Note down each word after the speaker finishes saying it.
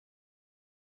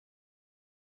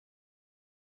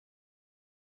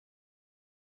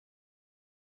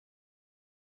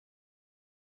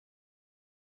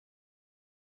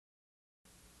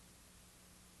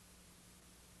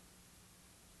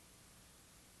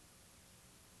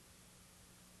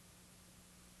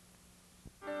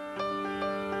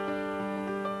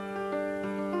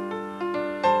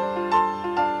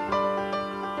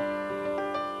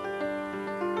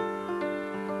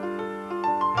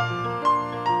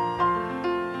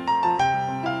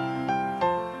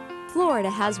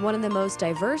has one of the most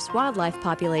diverse wildlife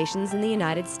populations in the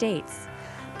United States.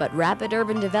 But rapid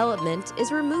urban development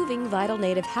is removing vital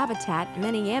native habitat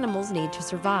many animals need to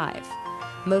survive,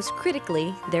 most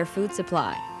critically, their food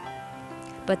supply.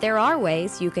 But there are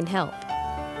ways you can help.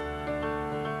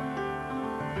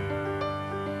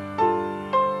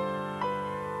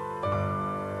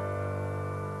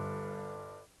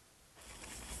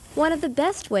 One of the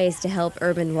best ways to help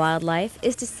urban wildlife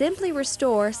is to simply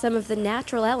restore some of the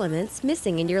natural elements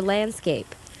missing in your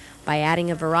landscape by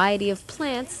adding a variety of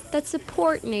plants that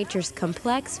support nature's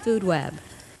complex food web.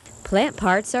 Plant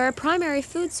parts are a primary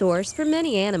food source for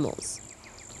many animals.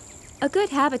 A good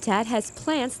habitat has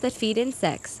plants that feed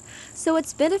insects, so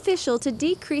it's beneficial to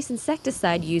decrease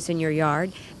insecticide use in your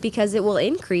yard because it will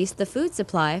increase the food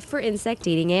supply for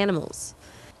insect-eating animals.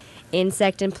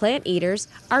 Insect and plant eaters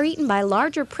are eaten by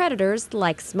larger predators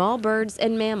like small birds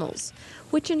and mammals,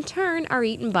 which in turn are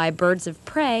eaten by birds of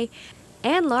prey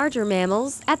and larger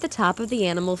mammals at the top of the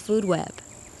animal food web.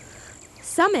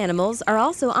 Some animals are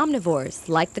also omnivores,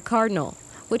 like the cardinal,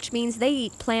 which means they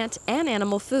eat plant and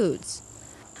animal foods.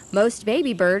 Most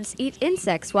baby birds eat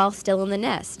insects while still in the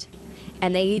nest,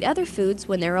 and they eat other foods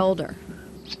when they're older.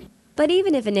 But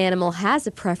even if an animal has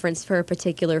a preference for a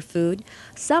particular food,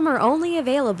 some are only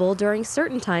available during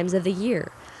certain times of the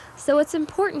year. So it's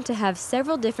important to have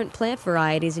several different plant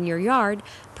varieties in your yard,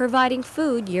 providing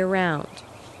food year-round.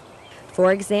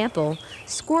 For example,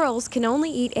 squirrels can only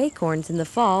eat acorns in the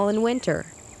fall and winter,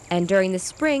 and during the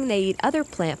spring they eat other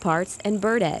plant parts and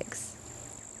bird eggs.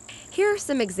 Here are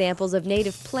some examples of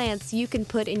native plants you can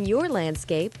put in your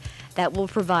landscape that will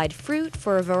provide fruit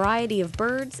for a variety of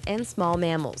birds and small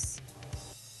mammals.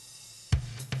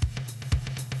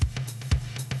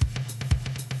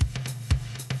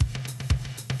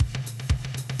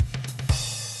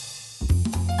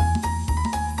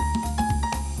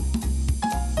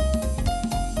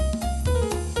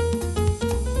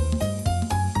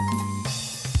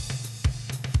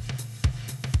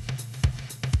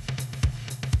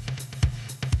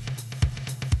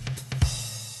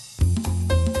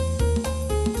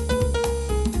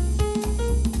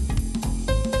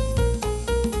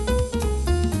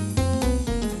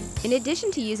 In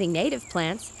addition to using native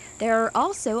plants, there are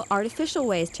also artificial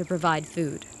ways to provide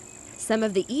food. Some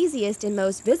of the easiest and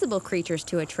most visible creatures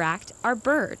to attract are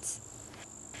birds.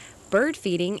 Bird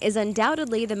feeding is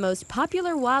undoubtedly the most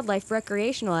popular wildlife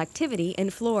recreational activity in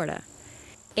Florida.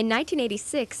 In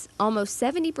 1986, almost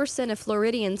 70% of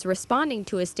Floridians responding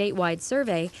to a statewide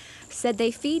survey said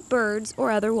they feed birds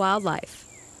or other wildlife.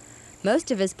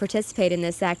 Most of us participate in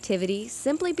this activity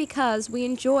simply because we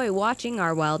enjoy watching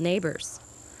our wild neighbors.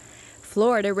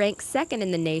 Florida ranks second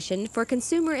in the nation for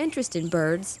consumer interest in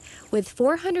birds, with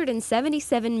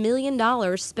 $477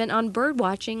 million spent on bird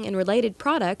watching and related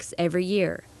products every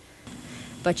year.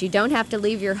 But you don't have to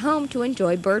leave your home to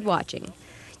enjoy bird watching.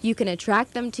 You can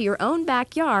attract them to your own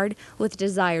backyard with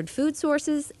desired food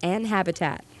sources and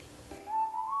habitat.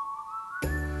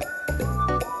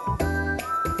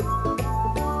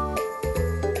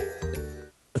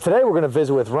 Today we're going to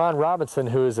visit with Ron Robinson,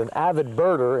 who is an avid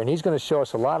birder, and he's going to show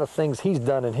us a lot of things he's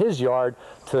done in his yard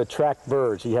to attract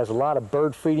birds. He has a lot of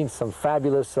bird feeding, some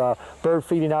fabulous bird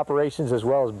feeding operations, as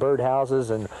well as bird houses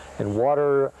and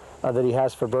water that he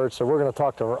has for birds. So we're going to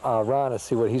talk to Ron and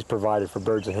see what he's provided for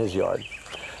birds in his yard.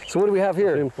 So what do we have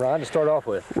here, Ron, to start off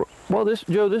with? Well,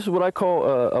 Joe, this is what I call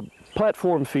a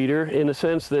platform feeder, in the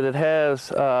sense that it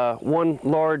has one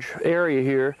large area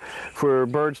here for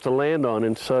birds to land on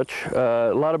and such.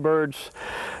 A lot of birds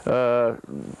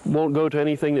won't go to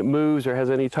anything that moves or has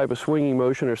any type of swinging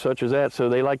motion or such as that, so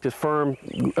they like this firm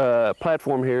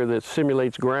platform here that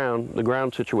simulates the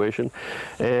ground situation.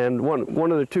 And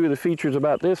one of the two of the features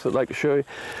about this I'd like to show you,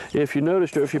 if you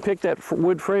notice, Joe, if you pick that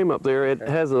wood frame up there, it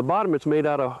has the bottom, it's made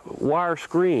out of wire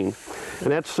screen,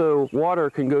 and that's so water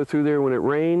can go through there when it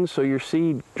rains, so your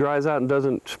seed dries out and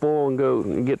doesn't spoil and go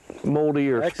and get moldy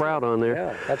or sprout on there.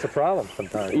 Yeah, that's a problem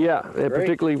sometimes. Yeah, and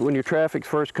particularly when your traffic's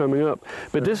first coming up.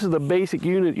 But this is the basic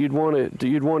unit you'd want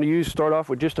to use. Start off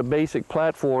with just a basic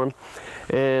platform,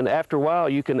 and after a while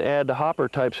you can add the hopper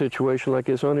type situation like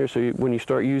this on here. So when you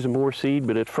start using more seed,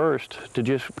 but at first to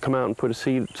just come out and put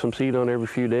some seed on every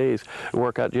few days, it'll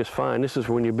work out just fine. This is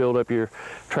when you build up your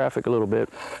traffic a little bit.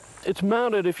 It's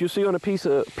mounted, if you see, on a piece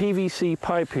of PVC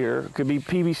pipe here. It could be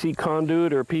PVC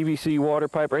conduit or PVC water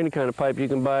pipe or any kind of pipe you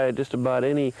can buy at just about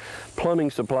any plumbing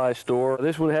supply store.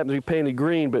 This one happens to be painted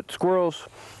green, but squirrels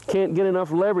can't get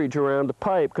enough leverage around the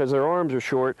pipe because their arms are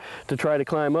short to try to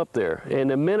climb up there.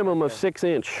 And a minimum of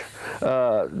 6-inch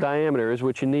diameter is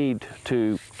what you need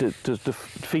to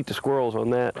defeat the squirrels on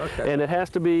that. Okay. And it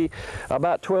has to be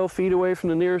about 12 feet away from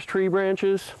the nearest tree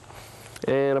branches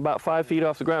and about 5 feet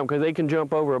off the ground, because they can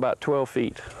jump over about 12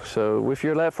 feet. So if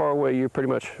you're that far away, you pretty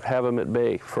much have them at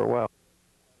bay for a while.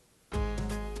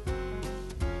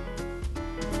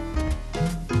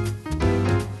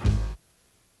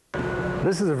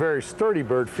 This is a very sturdy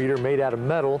bird feeder made out of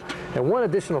metal, and one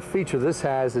additional feature this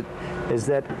has is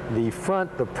that the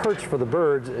perch for the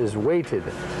birds is weighted,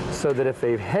 so that if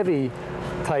a heavy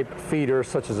type feeder,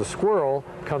 such as a squirrel,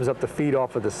 comes up to feed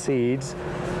off of the seeds,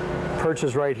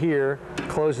 perches right here,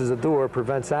 closes the door,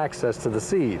 prevents access to the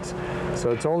seeds.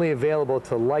 So it's only available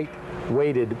to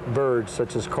light-weighted birds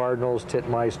such as cardinals,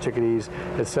 titmice, chickadees,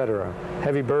 etc.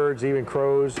 Heavy birds, even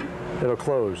crows, it'll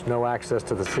close, no access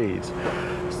to the seeds.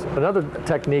 Another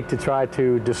technique to try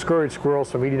to discourage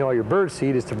squirrels from eating all your bird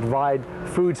seed is to provide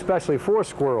food specially for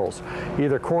squirrels,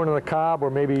 either corn on the cob or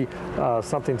maybe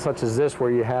something such as this,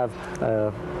 where you have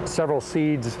several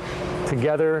seeds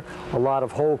together, a lot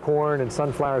of whole corn and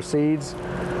sunflower seeds.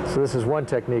 So this is one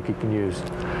technique you can use.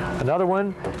 Another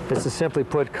one is to simply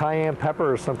put cayenne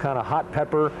pepper or some kind of hot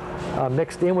pepper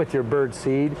mixed in with your bird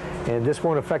seed, and this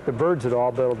won't affect the birds at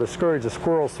all, but it'll discourage the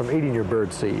squirrels from eating your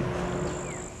bird seed.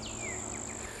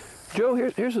 Joe,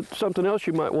 here's something else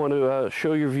you might want to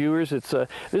show your viewers. This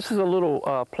is a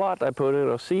little plot I put in,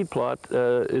 a seed plot.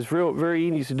 It's very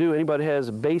easy to do. Anybody who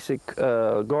has basic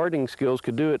gardening skills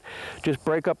could do it. Just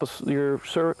break up your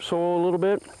soil a little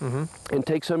bit and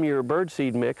take some of your bird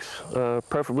seed mix,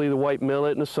 preferably the white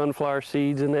millet and the sunflower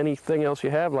seeds and anything else you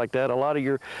have like that. A lot of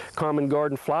your common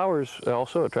garden flowers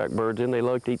also attract birds in. They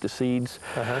like to eat the seeds.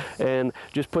 And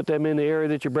just put them in the area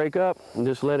that you break up and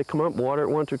just let it come up, water it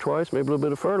once or twice, maybe a little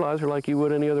bit of fertilizer like you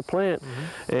would any other plant,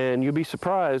 and you'll be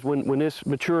surprised when this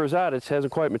matures out. It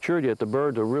hasn't quite matured yet. The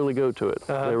birds will really go to it.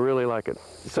 They really like it.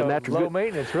 It's so a natural, low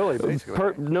maintenance, really,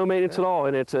 basically. No maintenance at all,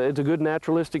 and it's a good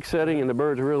naturalistic setting, and the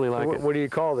birds really like it. What do you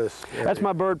call this? That's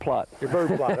my bird plot. Your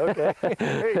bird plot. Okay.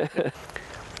 Great.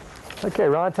 Okay,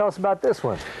 Ron, tell us about this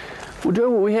one. Well,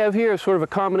 Joe, what we have here is sort of a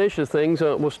combination of things.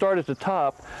 We'll start at the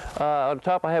top. On the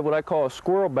top I have what I call a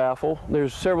squirrel baffle.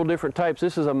 There's several different types.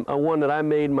 This is a one that I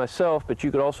made myself, but you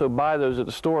could also buy those at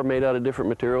the store made out of different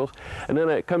materials. And then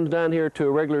it comes down here to a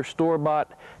regular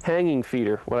store-bought hanging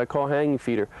feeder, what I call hanging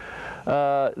feeder.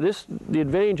 The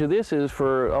advantage of this is,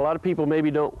 for a lot of people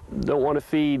maybe don't want to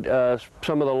feed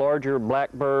some of the larger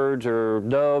blackbirds or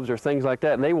doves or things like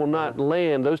that. And they will not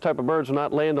land, those type of birds will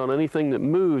not land on anything that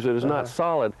moves that is not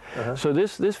solid. So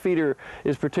this feeder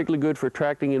is particularly good for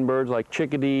attracting in birds like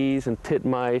chickadees and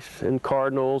titmice and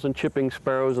cardinals and chipping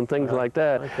sparrows and things like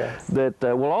that.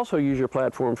 That will also use your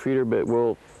platform feeder, but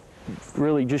will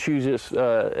really just use this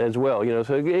as well, you know,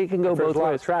 so it can go both ways. If there's a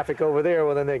lot of traffic over there,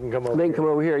 well, then they can come over here. They can come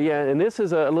over here, yeah, and this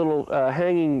is a little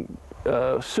hanging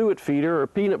suet feeder or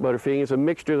peanut butter feeding. It's a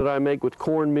mixture that I make with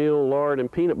cornmeal, lard,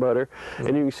 and peanut butter.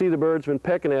 And you can see the birds been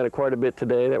pecking at it quite a bit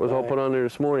today. That was all put on there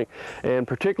this morning. And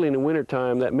particularly in the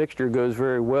wintertime, that mixture goes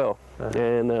very well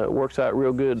and works out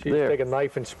real good so you there. Take a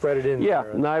knife and spread it in there.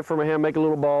 there. Knife from a hand, make a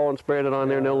little ball and spread it on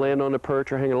there, and they'll land on the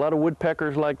perch or hang. A lot of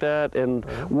woodpeckers like that, and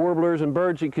warblers and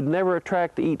birds you could never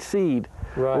attract to eat seed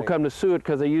will come to suet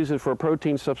because they use it for a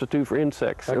protein substitute for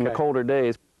insects in the colder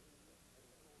days.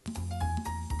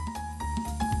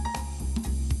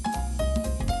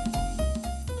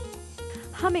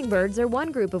 Hummingbirds are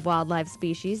one group of wildlife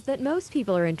species that most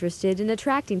people are interested in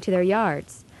attracting to their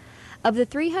yards. Of the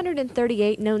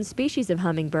 338 known species of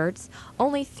hummingbirds,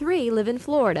 only 3 live in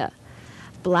Florida.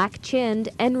 Black-chinned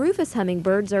and rufous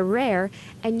hummingbirds are rare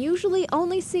and usually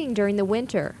only seen during the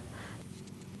winter.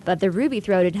 But the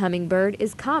ruby-throated hummingbird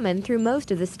is common through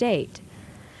most of the state.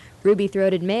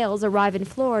 Ruby-throated males arrive in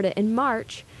Florida in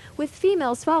March, with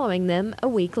females following them a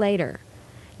week later.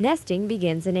 Nesting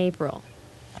begins in April.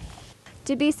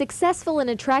 To be successful in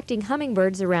attracting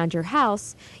hummingbirds around your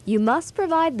house, you must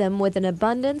provide them with an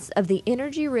abundance of the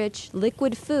energy-rich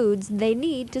liquid foods they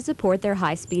need to support their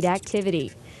high-speed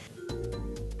activity.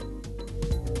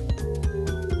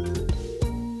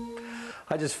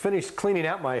 I just finished cleaning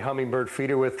out my hummingbird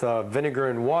feeder with vinegar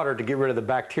and water to get rid of the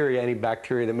bacteria, any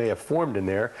bacteria that may have formed in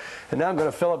there. And now I'm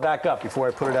going to fill it back up before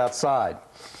I put it outside.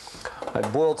 I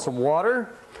boiled some water,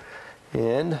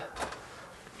 and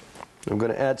I'm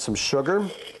going to add some sugar,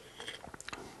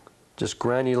 just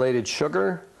granulated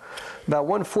sugar, about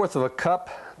 1/4 of a cup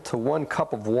to 1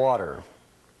 cup of water.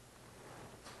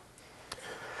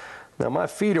 Now my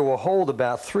feeder will hold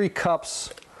about 3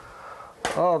 cups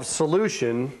of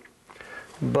solution,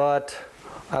 but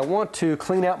I want to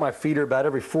clean out my feeder about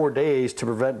every 4 days to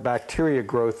prevent bacteria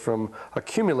growth from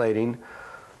accumulating.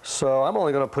 So I'm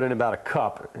only going to put in about 1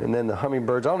 cup, and then the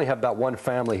hummingbirds, I only have about 1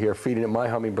 family here feeding at my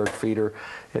hummingbird feeder,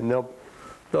 and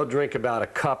they'll drink about 1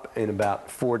 cup in about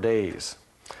 4 days.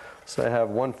 So I have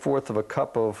 1/4 of a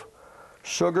cup of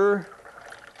sugar,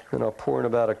 and I'll pour in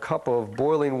about 1 cup of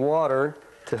boiling water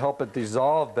to help it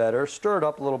dissolve better. Stir it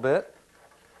up a little bit.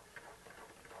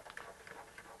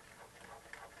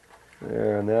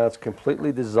 There, now it's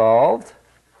completely dissolved.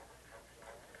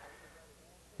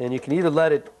 And you can either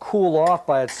let it cool off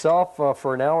by itself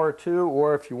for an hour or 2,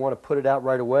 or if you want to put it out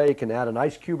right away, you can add an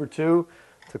ice cube or 2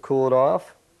 to cool it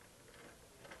off.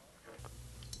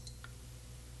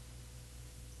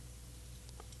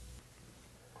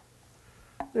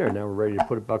 There, now we're ready to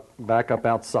put it back up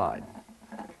outside.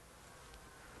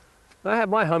 I have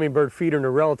my hummingbird feeder in a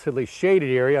relatively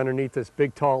shaded area underneath this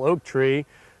big tall oak tree.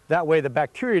 That way the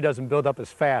bacteria doesn't build up as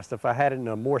fast. If I had it in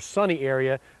a more sunny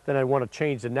area, then I'd want to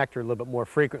change the nectar a little bit more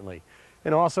frequently.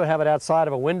 And also have it outside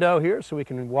of a window here so we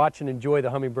can watch and enjoy the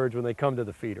hummingbirds when they come to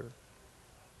the feeder.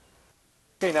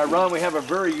 Okay, now Ron, we have a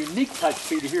very unique type of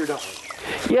feeder here, don't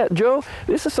we? Yeah, Joe,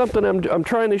 this is something I'm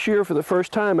trying this year for the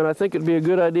first time, and I think it'd be a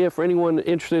good idea for anyone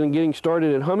interested in getting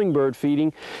started in hummingbird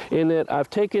feeding, in that I've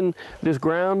taken this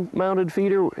ground-mounted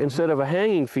feeder instead of a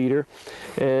hanging feeder,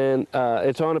 and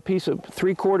it's on a piece of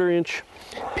 3/4 inch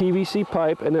PVC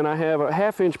pipe, and then I have a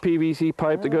 1/2 inch PVC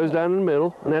pipe that goes down in the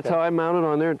middle, and that's how I mount it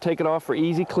on there and take it off for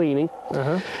easy cleaning.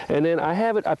 And then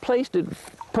I placed it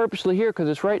purposely here because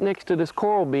it's right next to this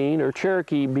coral bean or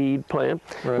Cherokee bead plant,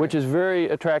 which is very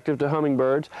attractive to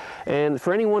hummingbirds. And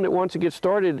for anyone that wants to get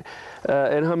started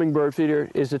in hummingbird feeder,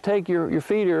 is to take your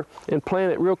feeder and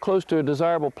plant it real close to a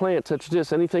desirable plant such as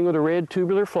this, anything with a red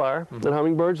tubular flower that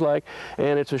hummingbirds like,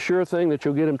 and it's a sure thing that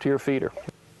you'll get them to your feeder.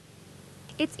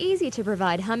 It's easy to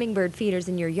provide hummingbird feeders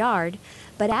in your yard,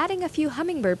 but adding a few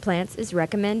hummingbird plants is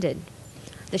recommended.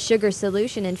 The sugar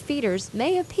solution in feeders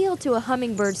may appeal to a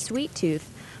hummingbird's sweet tooth,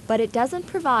 but it doesn't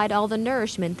provide all the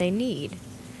nourishment they need.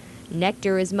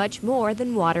 Nectar is much more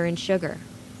than water and sugar.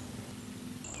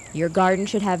 Your garden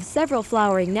should have several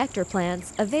flowering nectar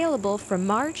plants available from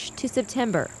March to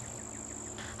September.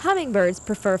 Hummingbirds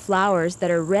prefer flowers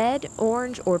that are red,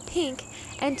 orange, or pink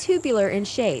and tubular in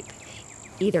shape,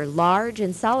 either large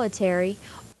and solitary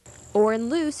or in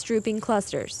loose drooping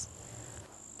clusters.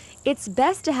 It's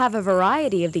best to have a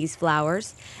variety of these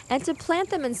flowers and to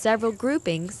plant them in several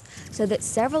groupings so that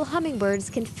several hummingbirds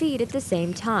can feed at the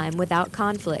same time without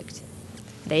conflict.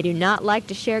 They do not like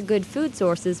to share good food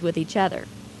sources with each other.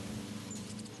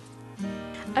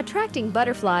 Attracting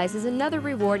butterflies is another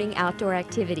rewarding outdoor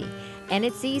activity, and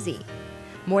it's easy.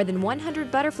 More than 100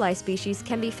 butterfly species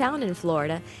can be found in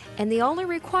Florida, and the only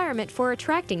requirement for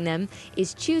attracting them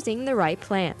is choosing the right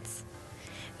plants.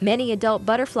 Many adult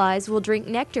butterflies will drink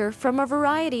nectar from a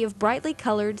variety of brightly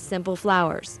colored, simple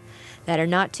flowers that are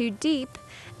not too deep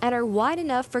and are wide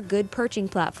enough for good perching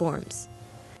platforms.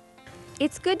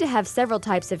 It's good to have several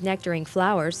types of nectaring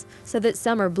flowers so that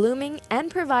some are blooming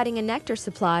and providing a nectar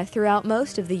supply throughout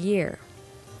most of the year.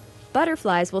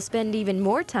 Butterflies will spend even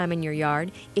more time in your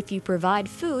yard if you provide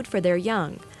food for their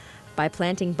young by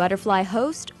planting butterfly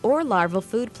host or larval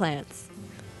food plants.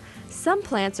 Some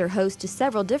plants are host to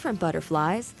several different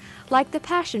butterflies, like the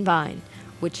passion vine,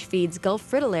 which feeds Gulf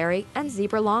fritillary and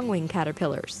zebra longwing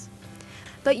caterpillars.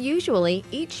 But usually,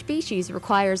 each species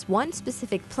requires one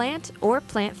specific plant or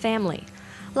plant family,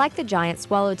 like the giant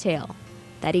swallowtail,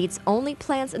 that eats only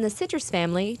plants in the citrus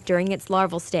family during its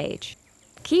larval stage.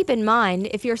 Keep in mind,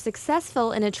 if you're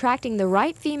successful in attracting the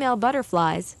right female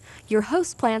butterflies, your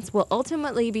host plants will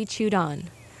ultimately be chewed on.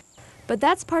 But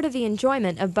that's part of the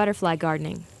enjoyment of butterfly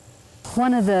gardening.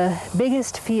 One of the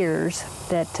biggest fears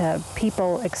that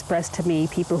people express to me,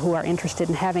 people who are interested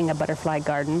in having a butterfly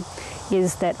garden,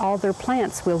 is that all their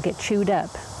plants will get chewed up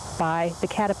by the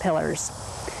caterpillars.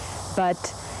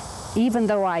 But even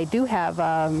though I do have,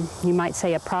 you might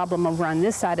say, a problem over on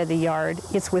this side of the yard,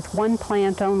 it's with one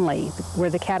plant only, where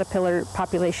the caterpillar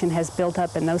population has built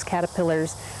up and those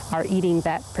caterpillars are eating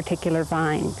that particular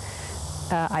vine.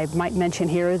 I might mention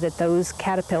here that those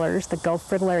caterpillars, the Gulf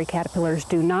fritillary caterpillars,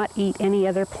 do not eat any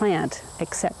other plant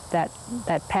except that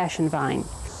passion vine.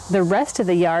 The rest of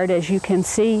the yard, as you can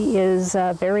see, is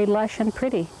very lush and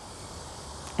pretty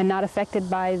and not affected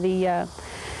by the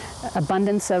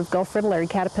abundance of Gulf fritillary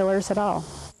caterpillars at all.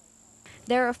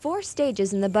 There are 4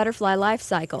 stages in the butterfly life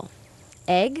cycle: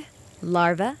 egg,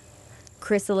 larva,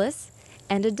 chrysalis,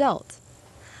 and adult.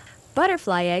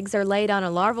 Butterfly eggs are laid on a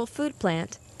larval food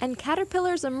plant, and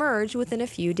caterpillars emerge within a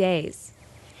few days.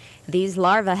 These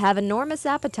larvae have enormous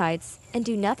appetites and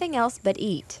do nothing else but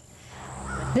eat.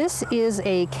 This is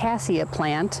a cassia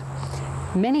plant.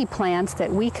 Many plants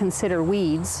that we consider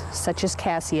weeds, such as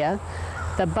cassia,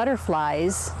 the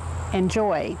butterflies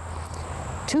enjoy.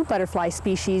 2 butterfly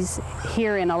species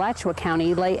here in Alachua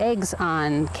County lay eggs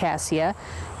on cassia.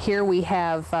 Here we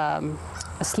have a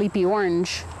sleepy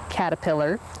orange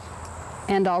caterpillar,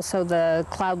 and also the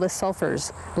cloudless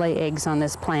sulfurs lay eggs on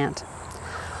this plant.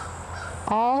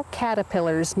 All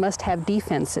caterpillars must have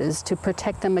defenses to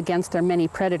protect them against their many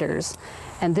predators,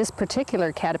 and this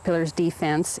particular caterpillar's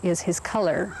defense is his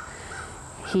color.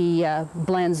 He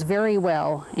blends very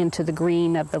well into the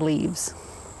green of the leaves.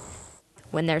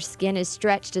 When their skin is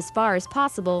stretched as far as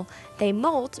possible, they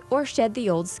molt or shed the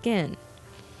old skin.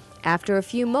 After a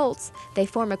few molts, they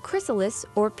form a chrysalis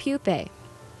or pupae.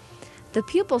 The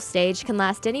pupal stage can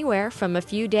last anywhere from a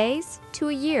few days to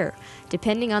a year,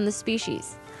 depending on the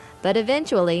species, but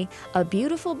eventually a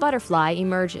beautiful butterfly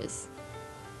emerges.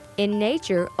 In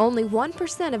nature, only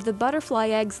 1% of the butterfly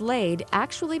eggs laid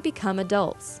actually become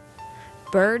adults.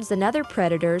 Birds and other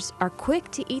predators are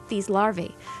quick to eat these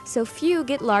larvae, so few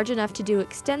get large enough to do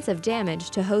extensive damage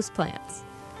to host plants.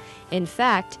 In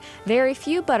fact, very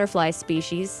few butterfly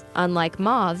species, unlike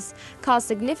moths, cause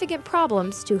significant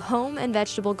problems to home and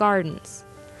vegetable gardens.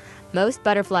 Most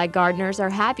butterfly gardeners are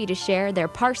happy to share their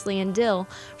parsley and dill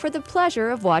for the pleasure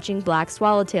of watching black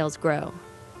swallowtails grow.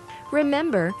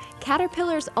 Remember,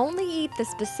 caterpillars only eat the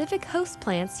specific host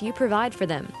plants you provide for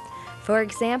them. For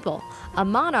example, a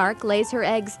monarch lays her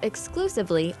eggs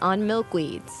exclusively on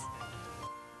milkweeds.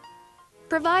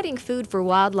 Providing food for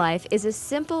wildlife is as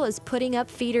simple as putting up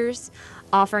feeders,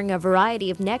 offering a variety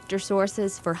of nectar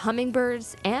sources for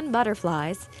hummingbirds and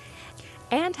butterflies,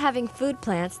 and having food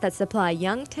plants that supply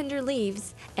young tender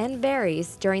leaves and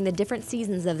berries during the different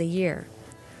seasons of the year.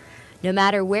 No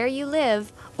matter where you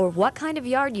live or what kind of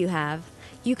yard you have,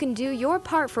 you can do your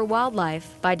part for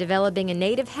wildlife by developing a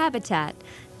native habitat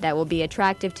that will be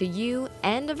attractive to you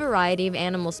and a variety of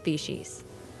animal species.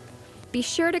 Be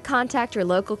sure to contact your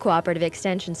local cooperative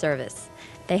extension service.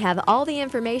 They have all the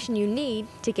information you need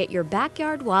to get your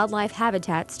backyard wildlife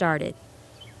habitat started.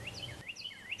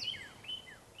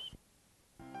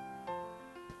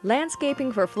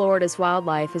 Landscaping for Florida's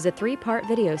Wildlife is a 3-part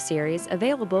video series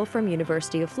available from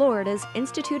University of Florida's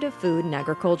Institute of Food and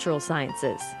Agricultural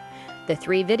Sciences. The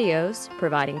 3 videos,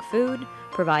 providing food,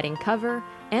 providing cover,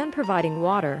 and providing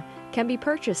water, can be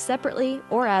purchased separately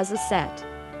or as a set.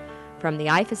 From the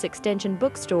IFAS Extension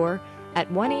bookstore at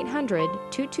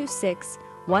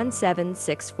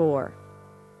 1-800-226-1764.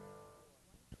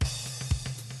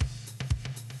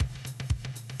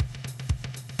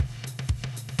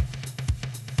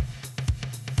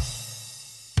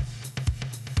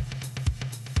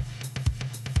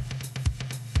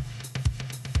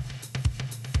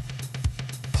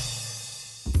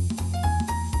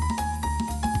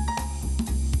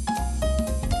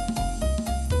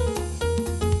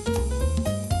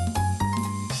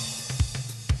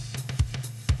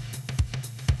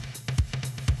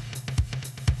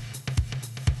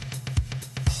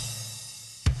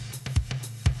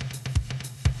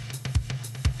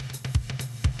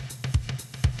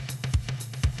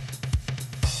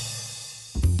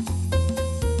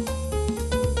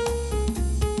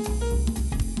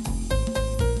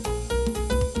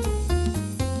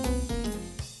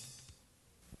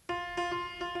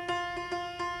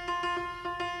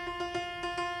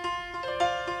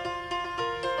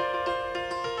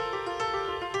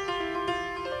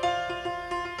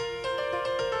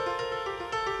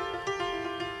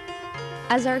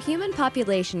 As our human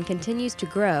population continues to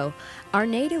grow, our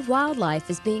native wildlife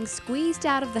is being squeezed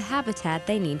out of the habitat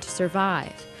they need to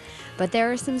survive. But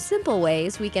there are some simple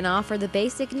ways we can offer the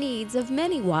basic needs of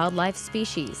many wildlife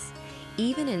species,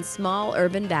 even in small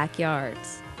urban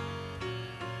backyards.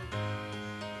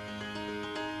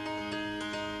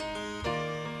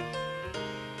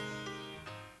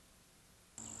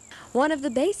 One of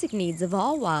the basic needs of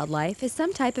all wildlife is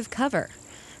some type of cover.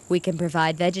 We can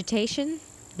provide vegetation,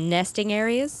 nesting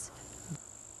areas,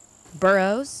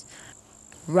 burrows,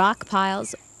 rock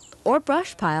piles, or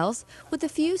brush piles with a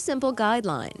few simple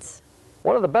guidelines.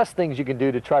 One of the best things you can do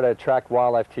to try to attract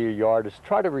wildlife to your yard is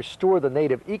try to restore the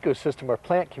native ecosystem or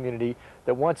plant community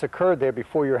that once occurred there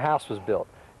before your house was built.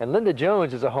 And Linda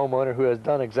Jones is a homeowner who has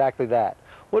done exactly that.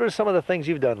 What are some of the things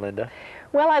you've done, Linda?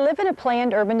 Well, I live in a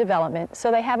planned urban development,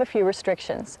 so they have a few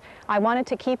restrictions. I wanted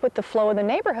to keep with the flow of the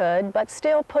neighborhood, but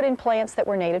still put in plants that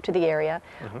were native to the area,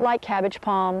 like cabbage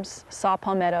palms, saw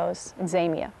palmettos, and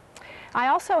zamia. I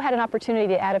also had an opportunity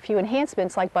to add a few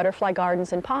enhancements like butterfly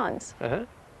gardens and ponds. Well,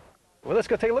 let's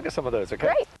go take a look at some of those, okay?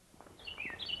 Great.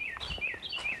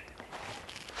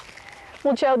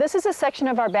 Well, Joe, this is a section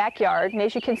of our backyard, and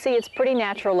as you can see, it's pretty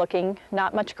natural looking,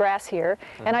 not much grass here.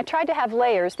 And I tried to have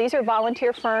layers. These are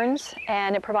volunteer ferns,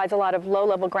 and it provides a lot of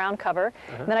low-level ground cover.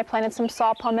 And then I planted some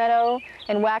saw palmetto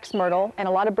and wax myrtle, and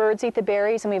a lot of birds eat the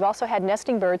berries, and we've also had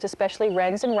nesting birds, especially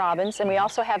wrens and robins, and we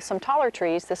also have some taller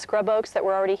trees, the scrub oaks that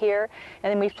were already here, and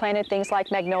then we've planted things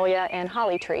like magnolia and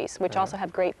holly trees, which also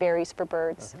have great berries for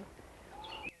birds.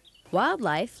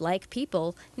 Wildlife, like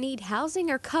people, need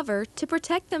housing or cover to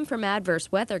protect them from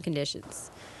adverse weather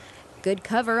conditions. Good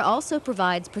cover also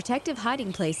provides protective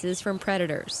hiding places from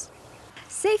predators.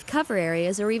 Safe cover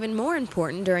areas are even more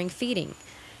important during feeding,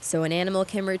 so an animal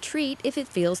can retreat if it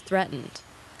feels threatened.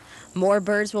 More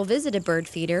birds will visit a bird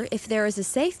feeder if there is a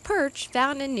safe perch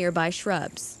found in nearby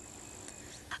shrubs.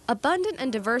 Abundant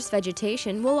and diverse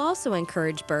vegetation will also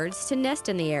encourage birds to nest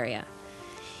in the area.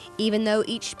 Even though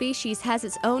each species has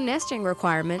its own nesting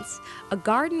requirements, a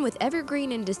garden with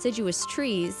evergreen and deciduous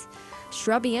trees,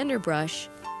 shrubby underbrush,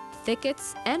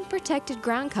 thickets, and protected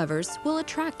ground covers will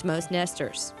attract most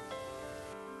nesters.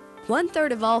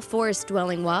 1/3 of all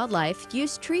forest-dwelling wildlife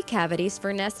use tree cavities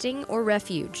for nesting or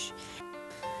refuge.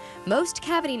 Most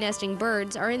cavity nesting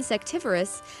birds are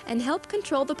insectivorous and help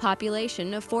control the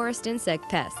population of forest insect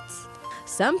pests.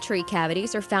 Some tree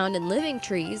cavities are found in living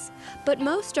trees, but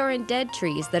most are in dead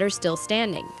trees that are still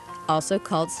standing, also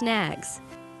called snags.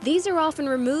 These are often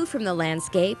removed from the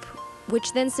landscape,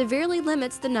 which then severely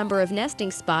limits the number of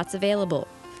nesting spots available.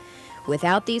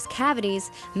 Without these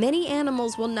cavities, many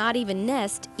animals will not even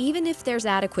nest, even if there's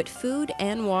adequate food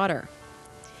and water.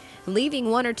 Leaving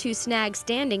 1 or 2 snags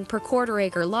standing per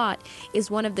quarter-acre lot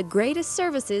is one of the greatest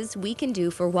services we can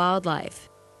do for wildlife.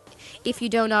 If you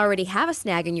don't already have a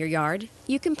snag in your yard,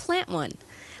 you can plant one,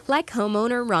 like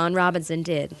homeowner Ron Robinson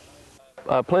did.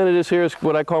 I planted this here as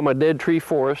what I call my dead tree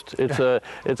forest. It's a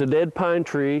dead pine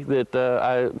tree that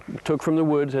I took from the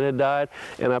woods that had died,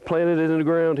 and I planted it in the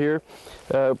ground here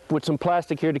with some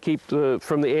plastic here to keep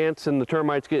from the ants and the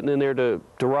termites getting in there to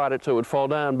rot it so it would fall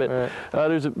down. But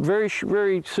there's a very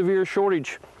severe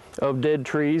shortage of dead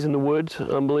trees in the woods,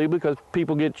 unbelievably, because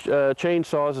people get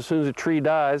chainsaws as soon as a tree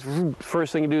dies.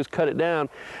 First thing you do is cut it down.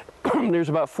 There's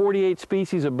about 48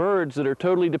 species of birds that are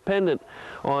totally dependent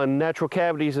on natural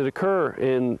cavities that occur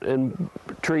in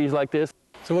trees like this.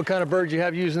 So what kind of birds you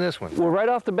have using this one? Well, right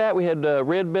off the bat, we had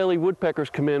red-bellied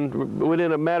woodpeckers come in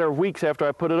within a matter of weeks after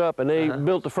I put it up, and they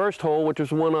built the first hole, which was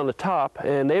the one on the top,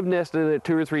 and they've nested in it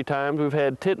 2 or 3 times. We've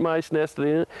had titmice nested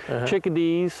in it,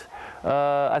 chickadees.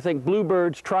 I think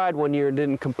bluebirds tried one year and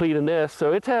didn't complete a nest,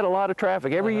 so it's had a lot of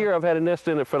traffic. Every year I've had a nest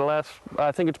in it for the last,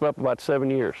 I think it's about 7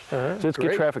 years. So it's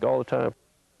good traffic all the time.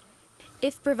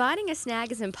 If providing a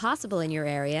snag is impossible in your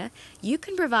area, you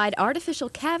can provide artificial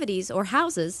cavities or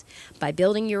houses by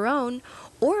building your own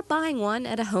or buying one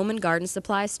at a home and garden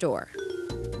supply store.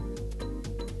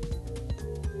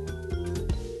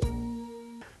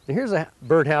 Now here's a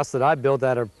birdhouse that I built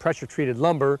out of pressure-treated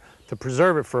lumber to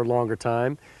preserve it for a longer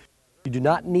time. You do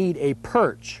not need a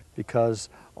perch because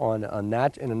in a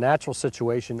natural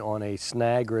situation on a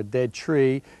snag or a dead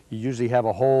tree, you usually have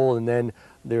a hole and then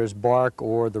there's bark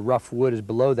or the rough wood is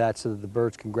below that so that the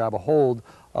birds can grab a hold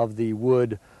of the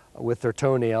wood with their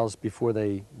toenails before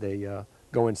they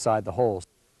go inside the holes.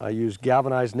 I use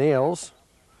galvanized nails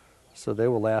so they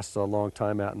will last a long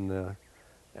time out in the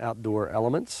outdoor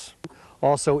elements.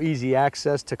 Also easy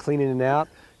access to cleaning it out.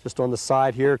 Just on the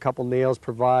side here, a couple nails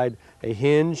provide a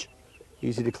hinge,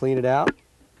 easy to clean it out.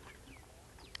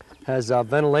 Has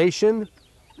ventilation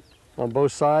on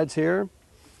both sides here,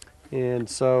 and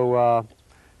so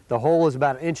the hole is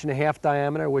about 1.5 inches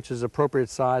diameter, which is appropriate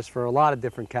size for a lot of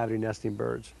different cavity nesting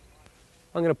birds.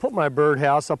 I'm going to put my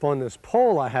birdhouse up on this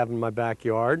pole I have in my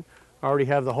backyard. I already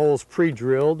have the holes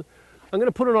pre-drilled. I'm going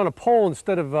to put it on a pole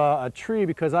instead of a tree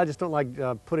because I just don't like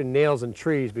putting nails in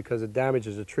trees because it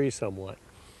damages a tree somewhat.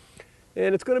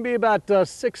 And it's going to be about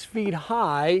 6 feet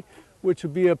high, which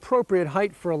would be appropriate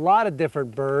height for a lot of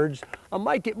different birds. I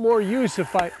might get more use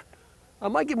if I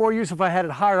had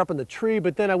it higher up in the tree,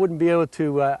 but then I wouldn't be able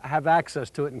to have access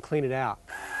to it and clean it out.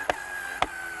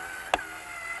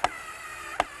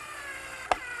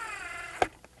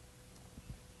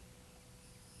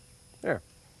 There.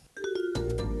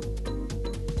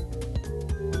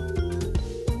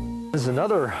 There's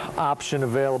another option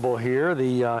available here.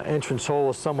 The entrance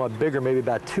hole is somewhat bigger, maybe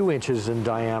about 2 inches in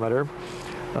diameter.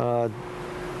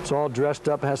 It's all dressed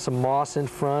up, has some moss in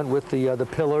front with the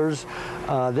pillars.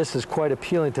 This is quite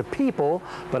appealing to people,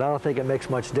 but I don't think it makes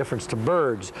much difference to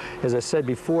birds. As I said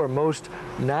before, most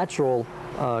natural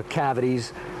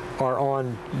cavities are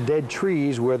on dead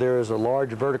trees where there is a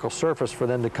large vertical surface for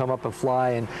them to come up and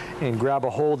fly and grab a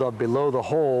hold of below the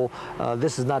hole.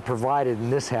 This is not provided in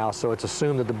this house, so it's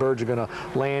assumed that the birds are going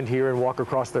to land here and walk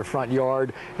across their front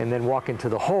yard and then walk into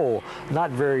the hole. Not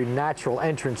very natural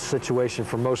entrance situation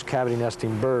for most cavity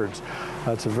nesting birds.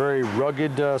 It's a very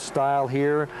rugged style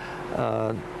here.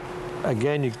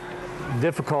 Again,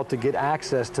 difficult to get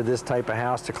access to this type of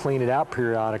house to clean it out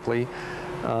periodically.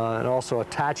 And also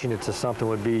attaching it to something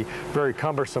would be very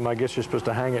cumbersome. I guess you're supposed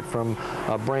to hang it from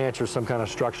a branch or some kind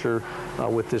of structure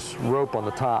with this rope on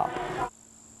the top.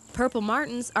 Purple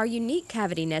martins are unique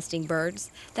cavity nesting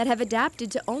birds that have adapted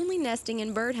to only nesting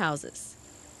in birdhouses.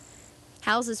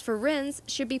 Houses for wrens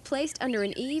should be placed under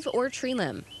an eave or tree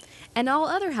limb, and all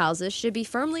other houses should be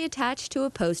firmly attached to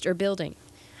a post or building.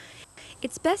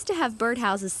 It's best to have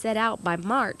birdhouses set out by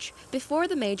March before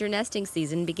the major nesting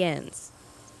season begins.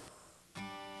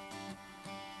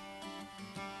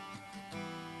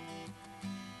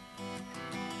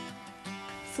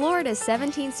 Florida's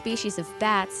 17 species of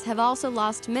bats have also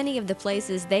lost many of the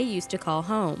places they used to call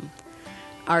home.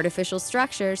 Artificial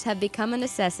structures have become a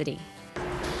necessity.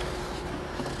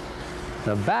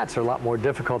 Now, bats are a lot more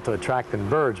difficult to attract than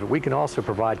birds, but we can also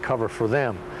provide cover for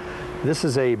them. This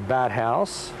is a bat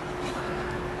house,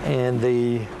 and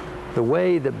the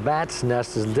way that bats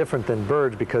nest is different than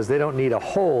birds because they don't need a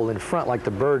hole in front like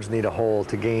the birds need a hole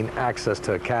to gain access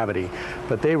to a cavity,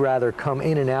 but they rather come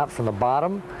in and out from the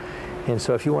bottom. And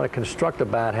so if you want to construct a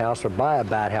bat house or buy a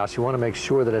bat house, you want to make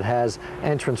sure that it has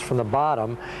entrance from the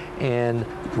bottom, and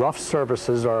rough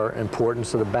surfaces are important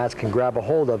so the bats can grab a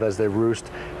hold of as they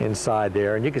roost inside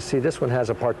there. And you can see this one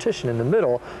has a partition in the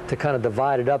middle to kind of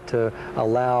divide it up to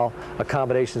allow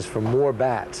accommodations for more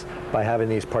bats by having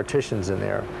these partitions in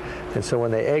there. And so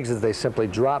when they exit, they simply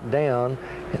drop down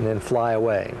and then fly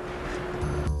away.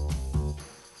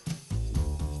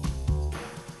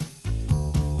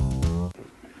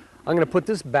 I'm going to put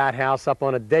this bat house up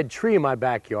on a dead tree in my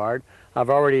backyard.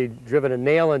 I've already driven a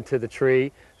nail into the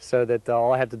tree so that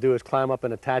all I have to do is climb up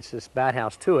and attach this bat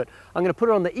house to it. I'm going to put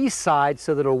it on the east side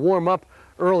so that it'll warm up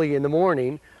early in the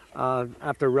morning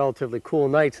after a relatively cool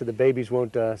night so the babies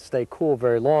won't stay cool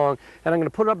very long. And I'm going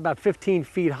to put it up about 15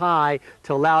 feet high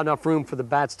to allow enough room for the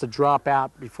bats to drop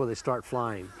out before they start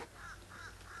flying.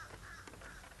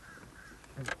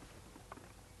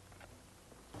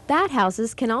 Bat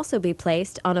houses can also be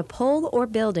placed on a pole or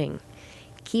building.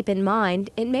 Keep in mind,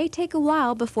 it may take a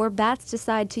while before bats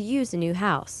decide to use a new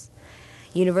house.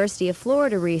 University of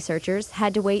Florida researchers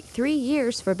had to wait 3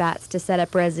 years for bats to set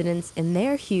up residence in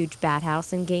their huge bat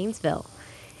house in Gainesville.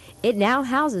 It now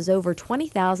houses over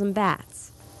 20,000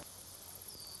 bats.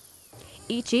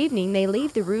 Each evening, they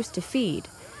leave the roost to feed.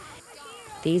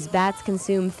 These bats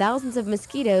consume thousands of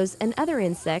mosquitoes and other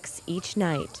insects each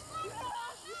night.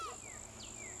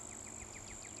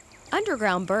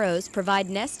 Underground burrows provide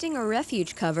nesting or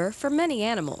refuge cover for many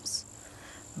animals.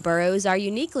 Burrows are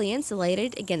uniquely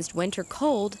insulated against winter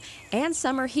cold and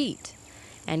summer heat,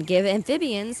 and give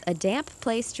amphibians a damp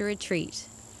place to retreat.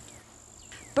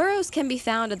 Burrows can be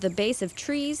found at the base of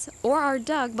trees or are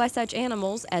dug by such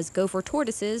animals as gopher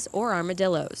tortoises or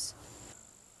armadillos.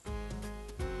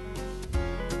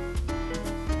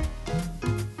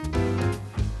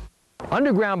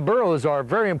 Underground burrows are a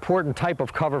very important type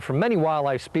of cover for many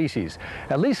wildlife species.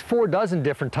 At least 4 dozen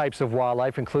different types of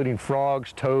wildlife, including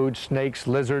frogs, toads, snakes,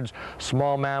 lizards,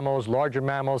 small mammals, larger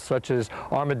mammals such as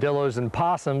armadillos and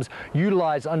possums,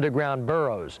 utilize underground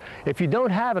burrows. If you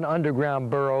don't have an underground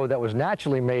burrow that was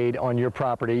naturally made on your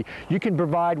property, you can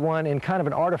provide one in kind of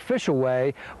an artificial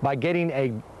way by getting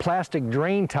a plastic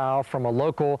drain tile from a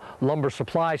local lumber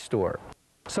supply store.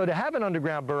 So to have an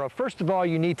underground burrow, first of all,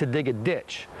 you need to dig a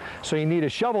ditch. So you need a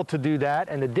shovel to do that,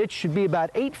 and the ditch should be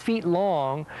about 8 feet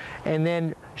long and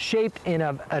then shaped in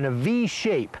a V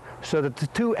shape so that the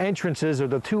 2 entrances or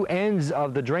the 2 ends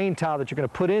of the drain tile that you're going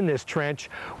to put in this trench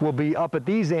will be up at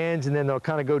these ends, and then they'll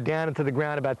kind of go down into the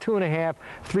ground about 2.5,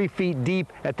 3 feet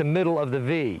deep at the middle of the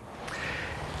V.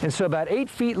 And so about 8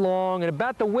 feet long and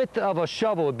about the width of a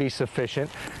shovel would be sufficient.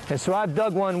 And so I've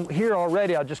dug one here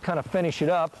already. I'll just kind of finish it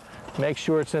up. Make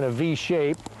sure it's in a V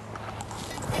shape.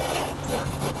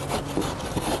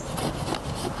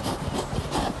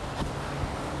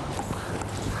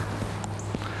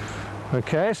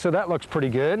 Okay, so that looks pretty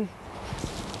good.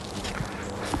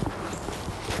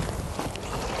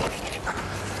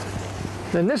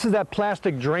 Then this is that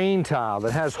plastic drain tile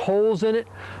that has holes in it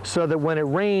so that when it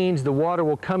rains, the water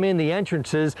will come in the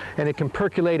entrances and it can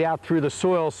percolate out through the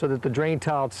soil so that the drain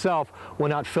tile itself will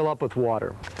not fill up with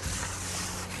water.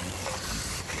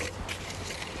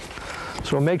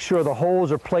 So we'll make sure the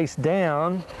holes are placed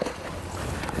down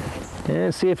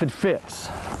and see if it fits.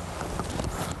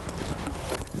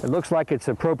 It looks like it's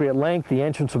appropriate length. The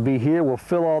entrance will be here. We'll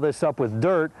fill all this up with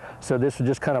dirt so this will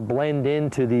just kind of blend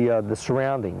into the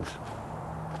surroundings.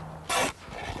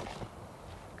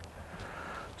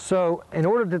 So in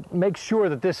order to make sure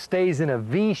that this stays in a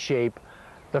V shape,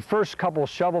 the first couple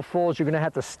shovelfuls you're going to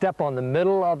have to step on the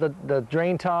middle of the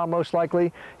drain tile most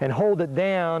likely and hold it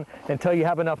down until you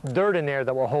have enough dirt in there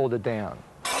that will hold it down.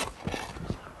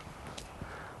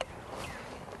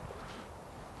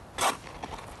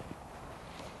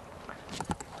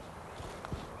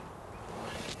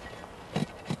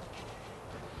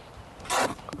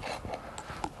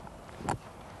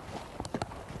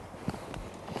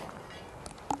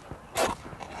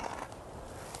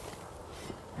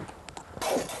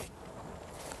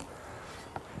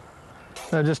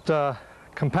 Now just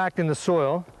compacting the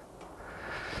soil,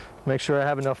 make sure I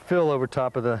have enough fill over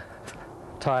top of the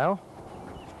tile.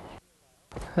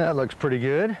 That looks pretty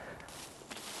good.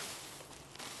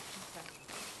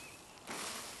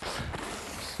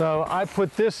 So I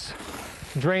put this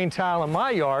drain tile in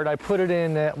my yard. I put it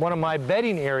in one of my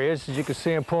bedding areas. As you can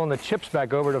see, I'm pulling the chips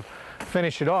back over to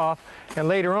finish it off. And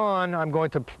later on, I'm going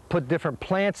to put different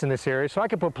plants in this area. So I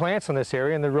can put plants in this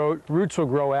area and the roots will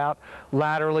grow out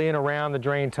laterally and around the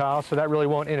drain tile, so that really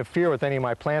won't interfere with any of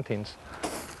my plantings.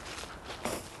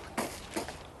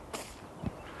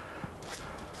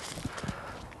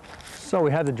 So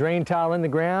we had the drain tile in the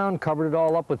ground, covered it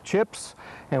all up with chips,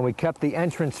 and we kept the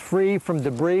entrance free from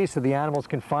debris so the animals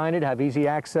can find it, have easy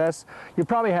access. You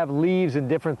probably have leaves and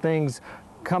different things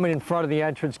coming in front of the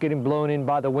entrance, getting blown in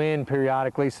by the wind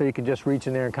periodically, so you can just reach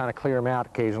in there and kind of clear them out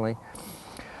occasionally.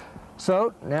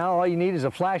 So now all you need is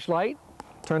a flashlight.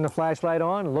 Turn the flashlight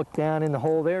on and look down in the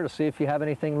hole there to see if you have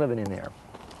anything living in there.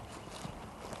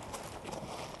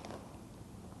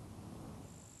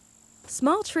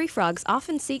 Small tree frogs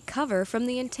often seek cover from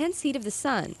the intense heat of the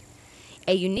sun.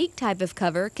 A unique type of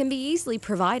cover can be easily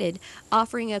provided,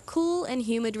 offering a cool and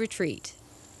humid retreat.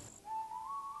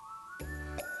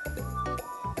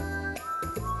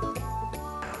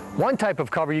 One type of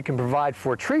cover you can provide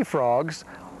for tree frogs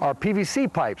are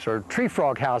PVC pipes, or tree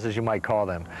frog houses you might call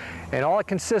them. And all it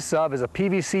consists of is a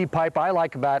PVC pipe. I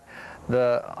like about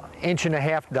the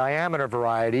 1.5-inch diameter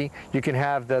variety. You can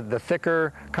have the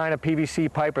thicker kind of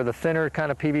PVC pipe or the thinner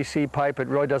kind of PVC pipe. It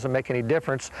really doesn't make any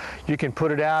difference. You can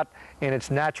put it out in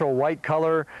its natural white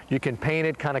color. You can paint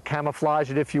it, kind of camouflage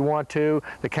it if you want to.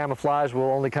 The camouflage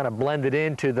will only kind of blend it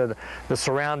into the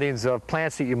surroundings of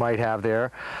plants that you might have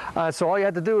there. So all you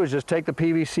have to do is just take the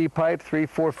PVC pipe,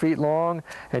 3-4 feet long,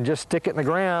 and just stick it in the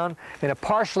ground in a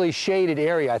partially shaded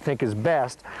area. I think is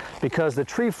best, because the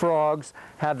tree frogs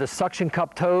have the suction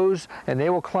cup toes and they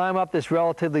will climb up this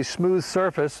relatively smooth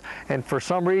surface, and for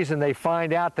some reason they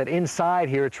find out that inside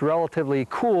here it's relatively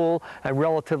cool and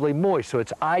relatively moist, so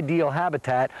it's ideal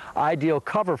habitat, ideal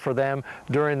cover for them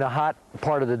during the hot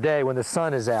part of the day when the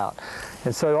sun is out.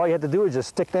 And so all you have to do is just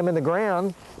stick them in the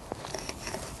ground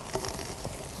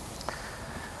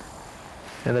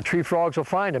and the tree frogs will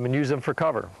find them and use them for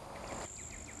cover.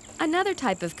 Another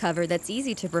type of cover that's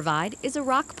easy to provide is a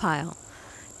rock pile.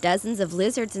 Dozens of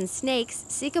lizards and snakes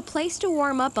seek a place to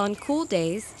warm up on cool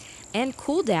days and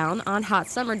cool down on hot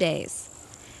summer days.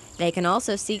 They can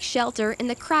also seek shelter in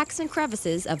the cracks and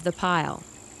crevices of the pile.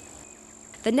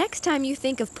 The next time you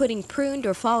think of putting pruned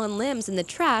or fallen limbs in the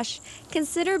trash,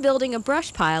 consider building a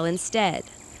brush pile instead.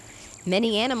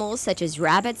 Many animals, such as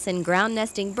rabbits and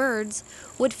ground-nesting birds,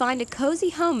 would find a cozy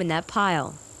home in that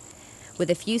pile. With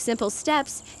a few simple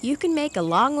steps, you can make a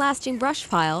long-lasting brush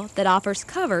pile that offers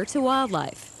cover to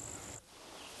wildlife.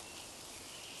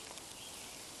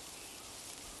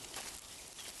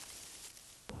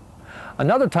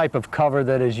 Another type of cover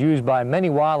that is used by many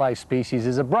wildlife species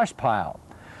is a brush pile.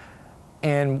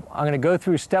 And I'm going to go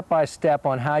through step by step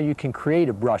on how you can create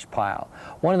a brush pile.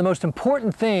 One of the most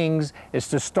important things is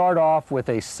to start off with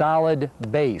a solid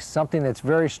base, something that's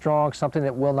very strong, something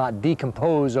that will not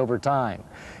decompose over time.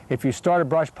 If you start a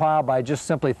brush pile by just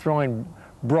simply throwing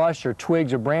brush or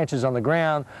twigs or branches on the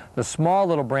ground, the small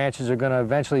little branches are going to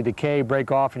eventually decay, break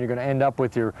off, and you're going to end up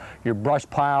with your brush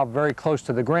pile very close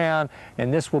to the ground,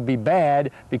 and this will be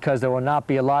bad because there will not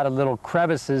be a lot of little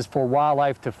crevices for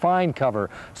wildlife to find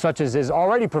cover, such as is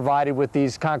already provided with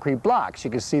these concrete blocks. You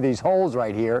can see these holes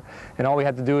right here, and all we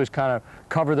have to do is kind of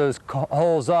cover those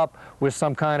holes up with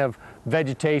some kind of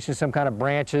vegetation, some kind of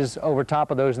branches over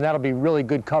top of those, and that'll be really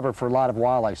good cover for a lot of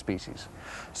wildlife species.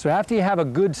 So after you have a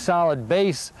good solid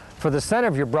base for the center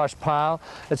of your brush pile,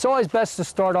 it's always best to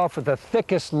start off with the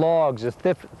thickest logs, the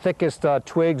thickest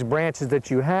twigs, branches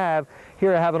that you have.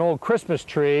 Here I have an old Christmas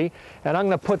tree, and I'm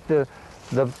going to put the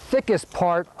thickest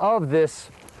part of the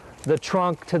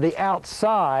trunk to the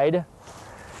outside,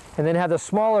 and then have the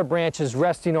smaller branches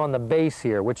resting on the base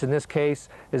here, which in this case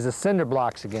is the cinder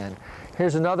blocks again.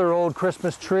 Here's another old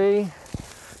Christmas tree,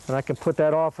 and I can put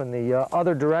that off in the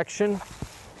other direction.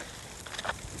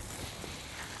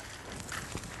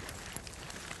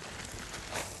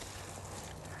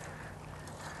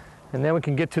 And then we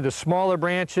can get to the smaller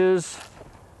branches.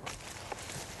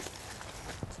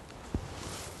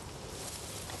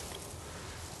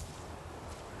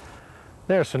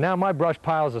 There, so now my brush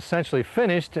pile is essentially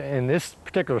finished in this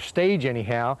particular stage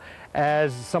anyhow.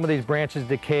 As some of these branches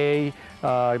decay,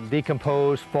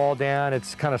 decompose, fall down,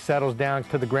 it kind of settles down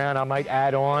to the ground. I might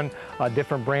add on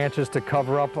different branches to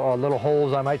cover up little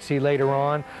holes I might see later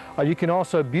on. You can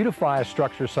also beautify a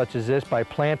structure such as this by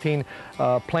planting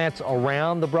plants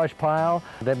around the brush pile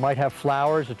that might have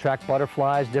flowers, attract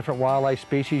butterflies, different wildlife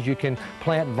species. You can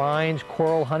plant vines,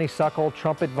 coral, honeysuckle,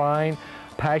 trumpet vine,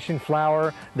 passion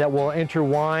flower that will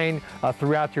intertwine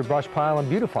throughout your brush pile and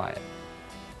beautify it.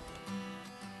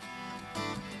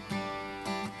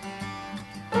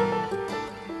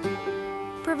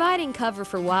 Providing cover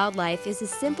for wildlife is as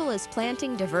simple as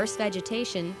planting diverse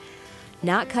vegetation,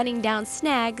 not cutting down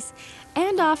snags,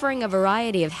 and offering a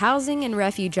variety of housing and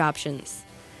refuge options.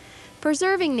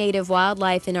 Preserving native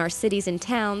wildlife in our cities and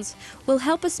towns will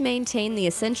help us maintain the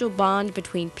essential bond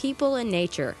between people and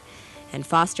nature, and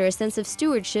foster a sense of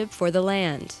stewardship for the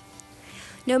land.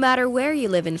 No matter where you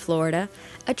live in Florida,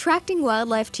 attracting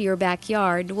wildlife to your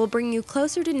backyard will bring you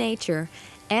closer to nature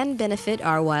and benefit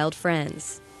our wild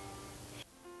friends.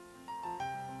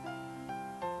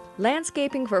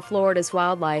 Landscaping for Florida's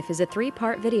Wildlife is a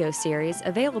 3-part video series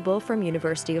available from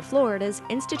University of Florida's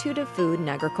Institute of Food and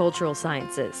Agricultural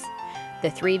Sciences.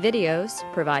 The 3 videos,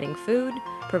 providing food,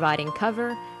 providing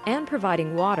cover, and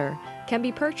providing water, can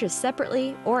be purchased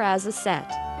separately or as a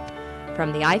set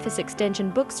from the IFAS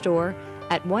Extension bookstore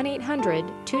at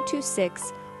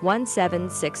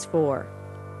 1-800-226-1764.